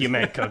did think you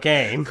meant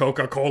cocaine.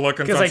 Coca-Cola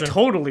consumption. Because I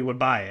totally would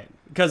buy it.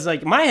 Because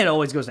like my head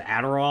always goes to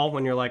Adderall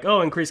when you're like,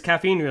 oh, increased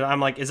caffeine. I'm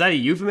like, is that a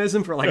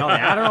euphemism for like all the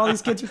Adderall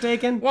these kids are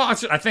taking? Well,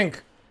 I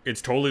think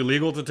it's totally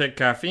legal to take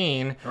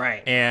caffeine.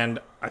 Right. And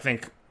I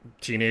think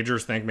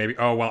teenagers think maybe,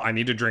 oh, well, I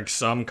need to drink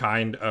some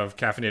kind of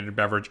caffeinated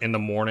beverage in the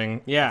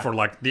morning for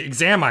like the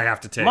exam I have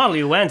to take.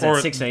 Model UN's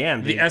at 6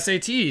 a.m. The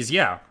SATs,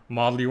 yeah.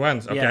 Model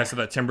UN's. Okay, so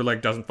that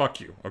Timberlake doesn't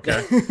fuck you,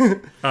 okay?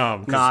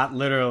 Not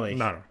literally.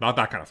 No, not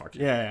that kind of fuck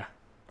you. Yeah.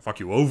 Fuck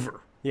you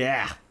over.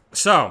 Yeah.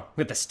 So.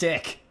 With the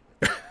stick.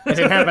 It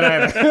didn't happen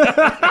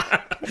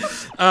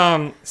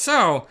either.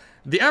 So,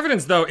 the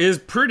evidence, though, is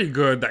pretty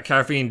good that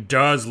caffeine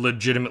does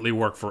legitimately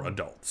work for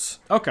adults.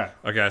 Okay,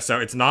 so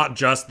it's not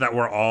just that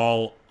we're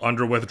all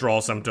under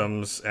withdrawal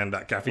symptoms and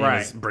that caffeine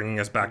is bringing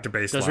us back to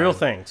baseline. There's real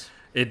things.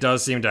 It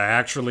does seem to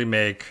actually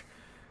make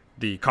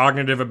the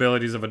cognitive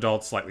abilities of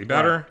adults slightly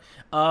better.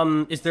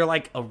 Right. Is there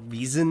like a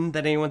reason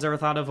that anyone's ever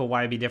thought of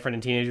why it'd be different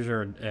in teenagers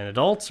or in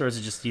adults? Or is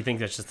it just, do you think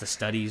that's just the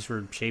studies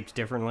were shaped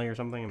differently or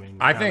something? I mean,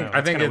 I think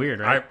it's kind of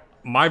weird, right?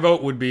 My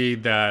vote would be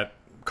that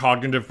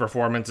cognitive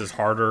performance is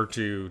harder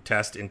to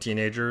test in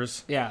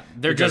teenagers. Yeah,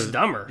 they're just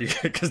dumber.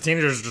 Because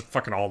teenagers are just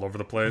fucking all over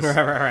the place.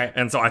 Right.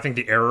 And so I think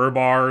the error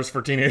bars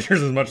for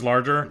teenagers is much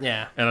larger.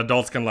 Yeah. And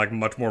adults can like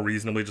much more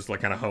reasonably just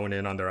like kind of hone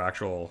in on their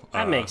actual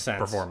that makes sense.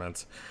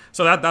 performance.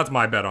 So that's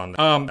my bet on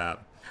that.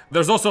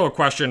 There's also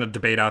a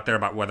debate out there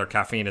about whether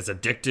caffeine is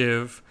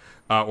addictive.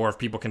 Or if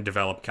people can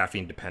develop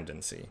caffeine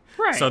dependency.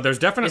 Right. So there's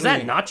definitely... Is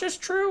that not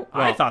just true?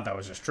 Well, I thought that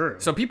was just true.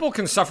 So people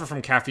can suffer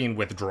from caffeine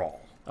withdrawal.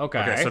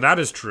 Okay. So that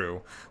is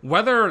true.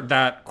 Whether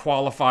that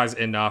qualifies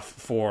enough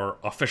for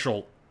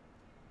official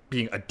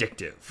being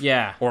addictive.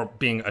 Yeah. Or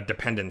being a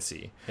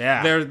dependency.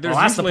 Yeah. There's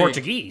that's the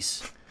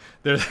Portuguese.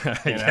 Yes,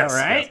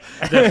 right?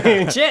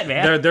 Yes. Shit,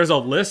 man. There's a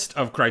list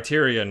of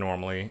criteria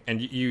normally, and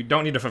you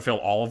don't need to fulfill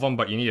all of them,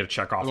 but you need to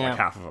check off like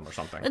half of them or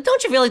something.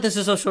 Don't you feel like this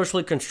is so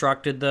socially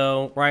constructed,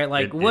 though? Right?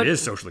 Like it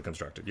is socially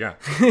constructed. Yeah.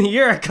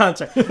 You're a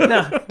contract.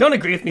 No, don't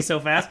agree with me so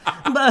fast.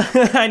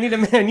 But I need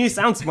to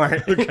sound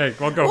smart. Okay,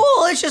 well, go.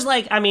 Well, it's just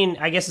like, I mean,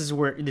 I guess this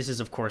is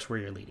of course where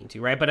you're leading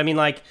to, right? But I mean,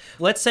 like,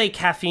 let's say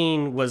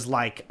caffeine was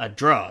like a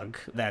drug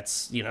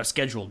that's a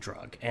scheduled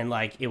drug, and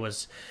like it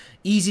was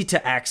easy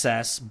to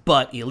access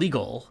but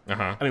illegal.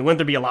 I mean, wouldn't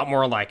there be a lot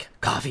more like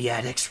coffee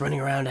addicts running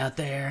around out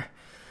there?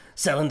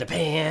 selling their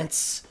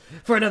pants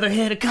for another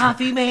hit of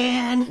coffee,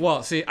 man.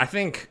 Well, see, I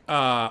think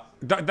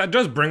that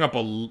does bring up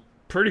a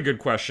pretty good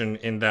question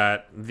in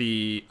that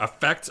the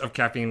effects of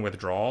caffeine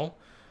withdrawal,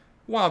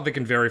 while they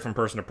can vary from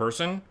person to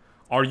person,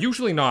 are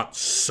usually not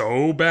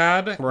so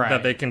bad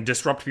that they can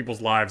disrupt people's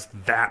lives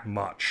that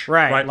much.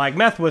 Right. Like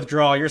meth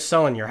withdrawal, you're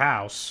selling your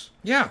house.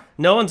 Yeah.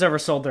 No one's ever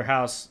sold their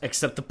house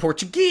except the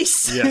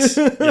Portuguese. Yes,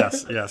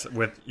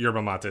 with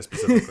yerba mate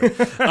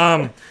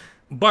specifically.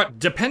 But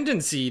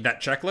dependency,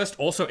 that checklist,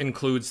 also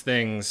includes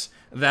things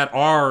that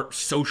are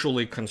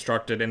socially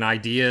constructed and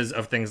ideas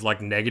of things like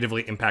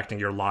negatively impacting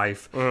your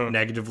life,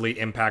 negatively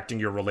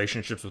impacting your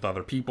relationships with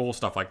other people,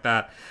 stuff like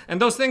that.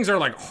 And those things are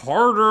like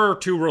harder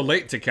to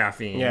relate to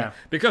caffeine.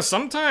 Because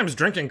sometimes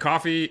drinking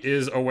coffee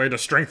is a way to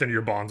strengthen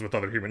your bonds with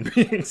other human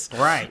beings.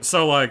 Right.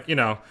 So like,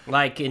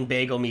 like in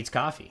Bagel Meets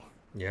Coffee.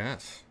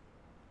 Yes.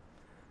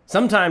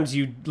 Sometimes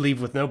you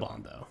leave with no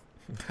bond, though.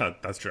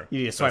 That's true.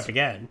 You just swipe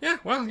again. Yeah,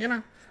 well,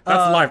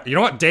 that's life. You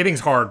know what? Dating's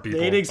hard, people.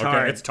 Dating's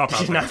hard. It's tough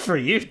out there. Not for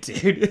you,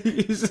 dude.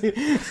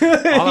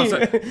 All I'm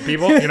saying,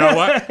 people, you know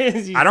what?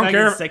 I don't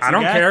care. I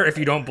don't care if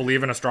you don't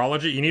believe in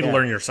astrology. You need to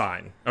learn your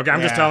sign. Okay,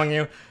 I'm just telling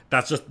you.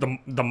 That's just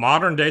the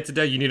modern day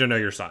today. You need to know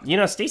your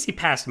sign. Stacy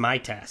passed my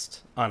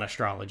test on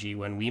astrology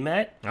when we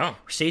met. Oh.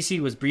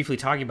 Stacy was briefly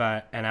talking about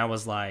it, and I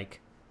was like,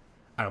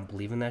 I don't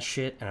believe in that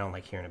shit, and I don't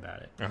like hearing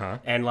about it.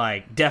 And,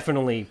 like,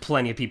 definitely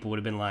plenty of people would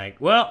have been like,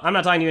 well, I'm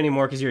not talking to you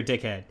anymore because you're a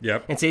dickhead.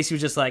 Yep. And Stacey was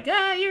just like,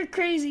 you're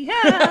crazy.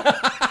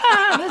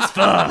 That's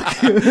fuck.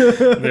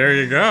 There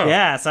you go.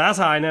 Yeah, so that's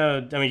how I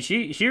know. I mean,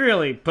 she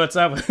really puts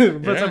up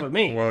with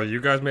me. Well,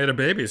 you guys made a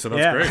baby, so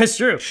that's great. That's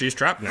true. She's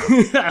trapped now.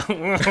 You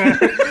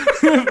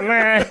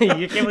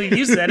can't believe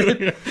you said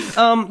it.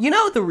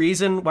 The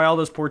reason why all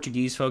those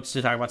Portuguese folks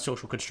to talk about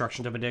social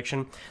constructions of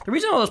addiction, the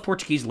reason all those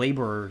Portuguese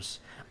laborers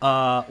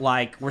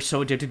were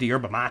so addicted to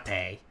yerba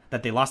mate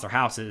that they lost their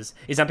houses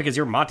is not because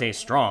yerba mate is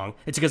strong.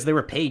 It's because they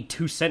were paid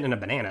 2 cents in a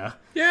banana.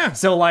 Yeah.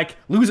 So,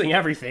 losing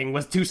everything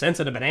was 2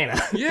 cents in a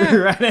banana. Yeah.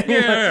 Right?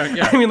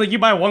 Yeah. I mean, you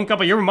buy 1 cup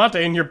of yerba mate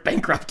and you're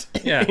bankrupt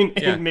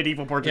in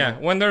medieval Portugal. Yeah,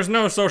 when there's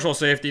no social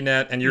safety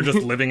net and you're just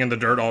living in the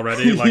dirt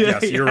already,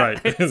 you're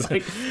right.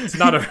 It's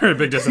not a very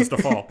big distance to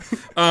fall.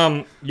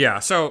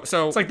 So...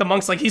 It's like the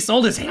monk's he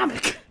sold his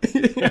hammock. What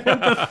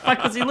the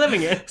fuck was he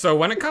living in? So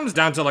when it comes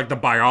down to, the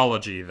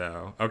biology,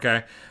 though,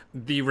 okay...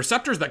 The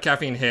receptors that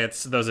caffeine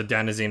hits, those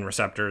adenosine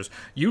receptors,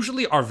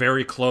 usually are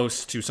very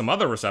close to some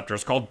other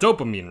receptors called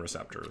dopamine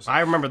receptors.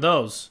 I remember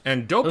those.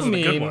 And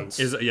dopamine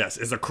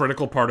is a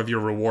critical part of your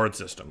reward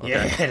system. Okay?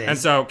 Yeah, it is. And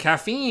so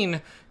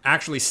caffeine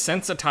actually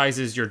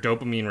sensitizes your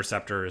dopamine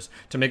receptors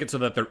to make it so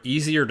that they're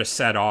easier to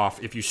set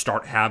off if you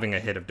start having a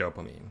hit of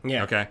dopamine.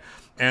 Yeah. Okay?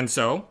 And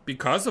so,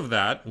 because of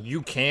that,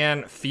 you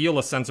can feel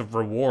a sense of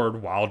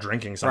reward while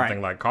drinking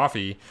something like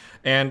coffee,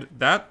 and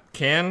that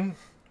can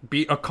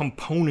be a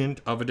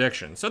component of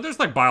addiction. So there's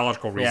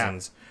biological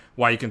reasons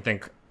why you can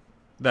think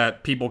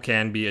that people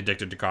can be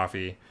addicted to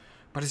coffee,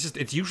 but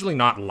it's usually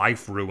not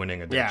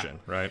life-ruining addiction,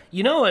 right?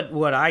 You know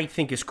what I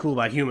think is cool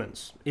about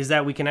humans is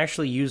that we can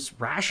actually use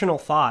rational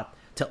thought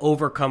to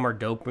overcome our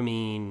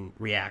dopamine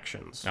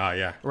reactions. Oh,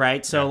 yeah.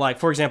 Right? So,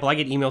 for example, I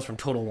get emails from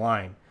Total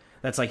Wine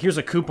that's here's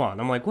a coupon.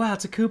 I'm like, wow,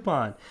 it's a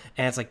coupon.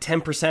 And it's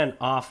 10%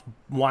 off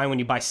wine when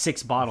you buy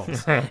 6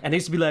 bottles. And they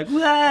used to be like,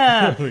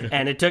 wow.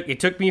 And it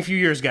took me a few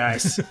years,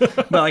 guys.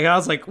 But I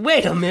was like,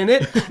 wait a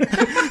minute.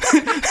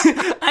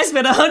 I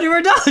spent $100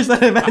 more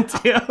than I meant to.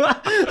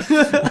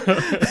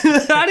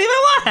 I don't even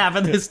want half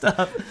of this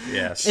stuff.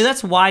 Yes. And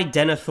that's why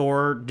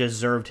Denethor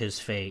deserved his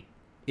fate,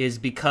 is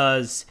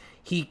because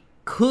he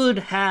could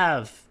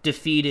have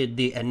defeated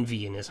the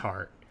envy in his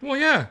heart. Well,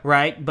 yeah.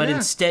 Right? But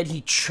instead he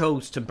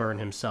chose to burn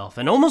himself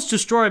and almost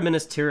destroy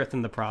Minas Tirith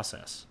in the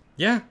process.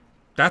 Yeah.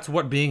 That's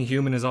what being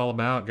human is all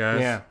about, guys.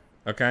 Yeah.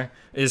 Okay?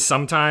 Is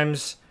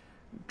sometimes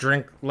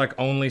drink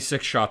only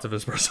 6 shots of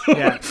espresso.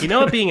 Yeah. You know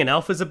what being an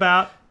elf is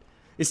about?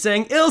 Is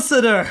saying,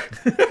 Ilsider!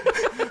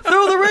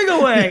 Throw the ring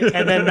away!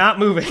 And then not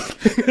moving.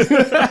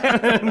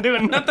 And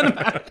doing nothing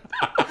about it.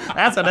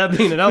 That's what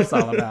being an elf's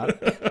all about.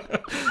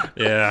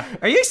 Yeah.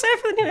 Are you excited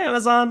for the new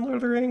Amazon Lord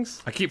of the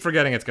Rings? I keep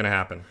forgetting it's going to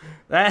happen.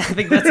 I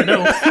think that's a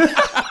no.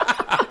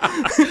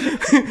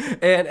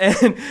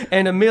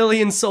 and a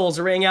million souls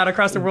rang out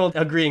across the world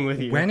agreeing with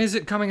you. When is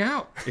it coming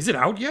out? Is it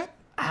out yet?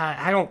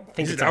 I don't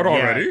think it's out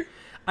already.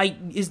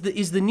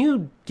 Is the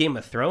new Game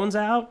of Thrones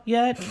out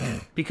yet?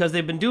 Because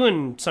they've been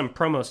doing some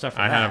promo stuff for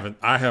that.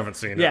 I haven't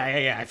seen it.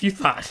 Yeah. If you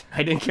thought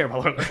I didn't care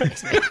about Lord of the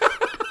Rings.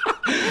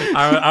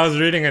 I was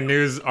reading a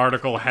news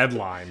article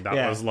headline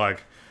that was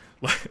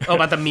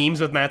about the memes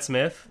with Matt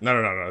Smith?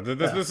 No.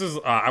 This is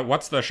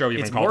what's the show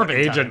even called?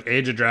 Age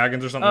of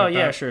Dragons or something. Oh like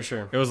yeah, that?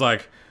 sure. It was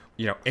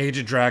Age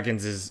of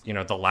Dragons is,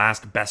 the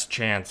last best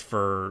chance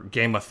for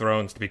Game of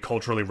Thrones to be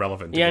culturally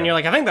relevant. Yeah, and you're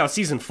like, I think that was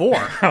season 4.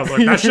 I was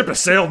like, that ship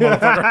has sailed,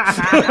 motherfucker.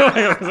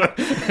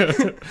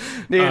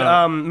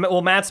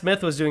 Dude, Matt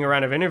Smith was doing a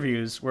round of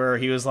interviews where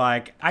he was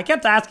like, I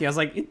kept asking, I was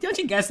like, don't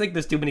you guys think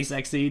there's too many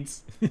sex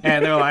scenes?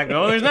 And they were like,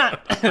 no, there's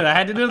not. I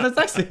had to do the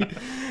sex scene.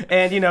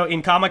 And,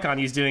 in Comic-Con,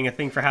 he's doing a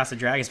thing for House of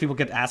Dragons. People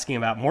kept asking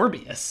about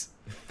Morbius.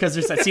 Because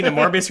there's that scene of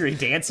Morbius where he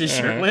dances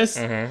shirtless.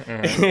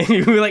 And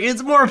you were like,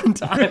 it's Morbin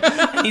time.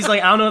 And he's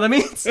like, I don't know what that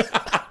means.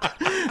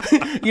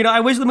 I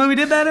wish the movie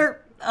did better.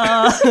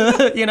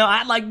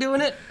 I like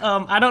doing it.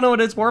 I don't know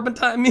what it's Morbin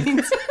time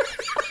means.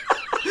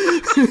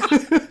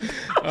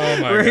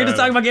 We're here to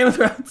talk about Game of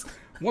Thrones.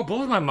 What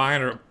blows my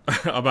mind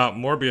about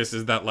Morbius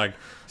is that, like,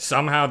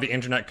 somehow the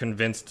internet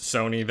convinced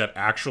Sony that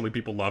actually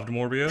people loved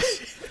Morbius,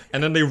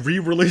 and then they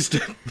re-released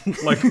it,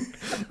 like,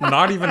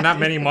 not even that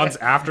many months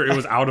after it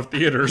was out of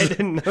theaters,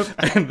 and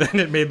then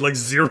it made, like,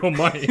 zero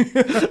money. Did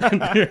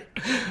you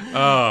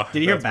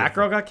hear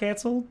Batgirl got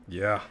canceled?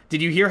 Yeah.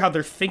 Did you hear how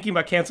they're thinking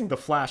about canceling The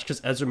Flash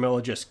because Ezra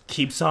Miller just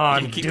keeps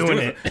on doing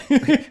it?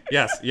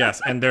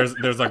 Yes, and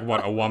there's like,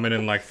 what, a woman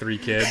and, like, 3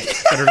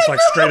 kids that are just, like,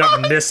 straight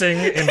up missing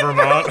in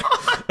Vermont.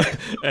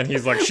 And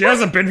he's like, she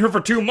hasn't been here for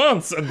 2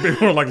 months. And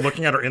people are like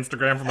looking at her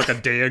Instagram from like a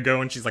day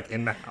ago, and she's like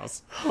in the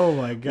house. Oh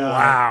my god!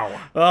 Wow.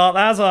 Well,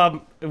 that's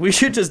we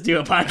should just do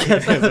a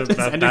podcast.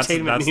 That's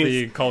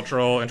the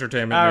cultural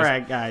entertainment. All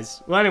right,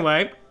 guys. Well,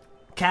 anyway,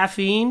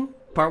 Caffeine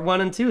Part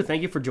 1 and 2.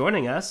 Thank you for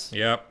joining us.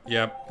 Yep.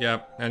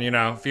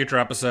 And future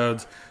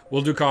episodes,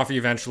 we'll do coffee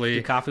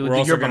eventually. We're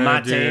also going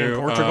to do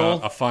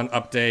Portugal. A fun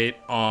update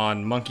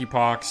on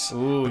monkeypox.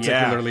 Ooh,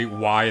 particularly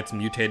why it's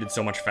mutated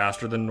so much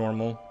faster than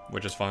normal,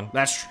 which is fun.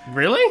 That's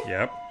really?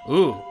 Yep.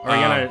 Ooh. Are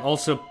you going to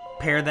also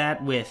pair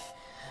that with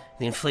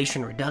the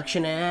Inflation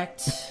Reduction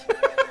Act?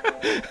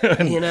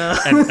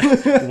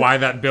 and why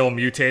that bill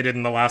mutated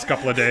in the last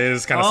couple of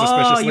days, kind of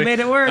suspiciously. Oh, you made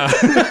it work.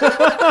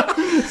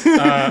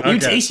 Okay.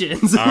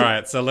 Mutations. All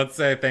right, so let's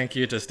say thank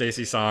you to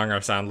Stacey Song, our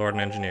sound lord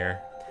and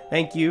engineer.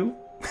 Thank you.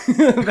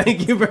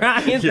 Thank you,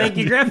 Brian. Thank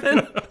you, Griffin.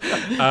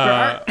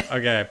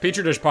 Okay,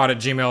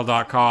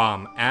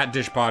 petridishpod@gmail.com,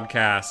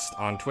 @dishpodcast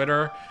on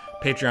Twitter,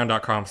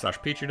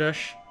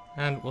 patreon.com/petridish,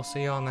 and we'll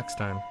see you all next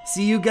time.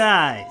 See you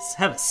guys.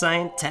 Have a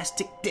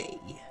scientastic day.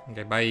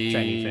 Okay, bye.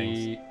 Shiny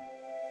things.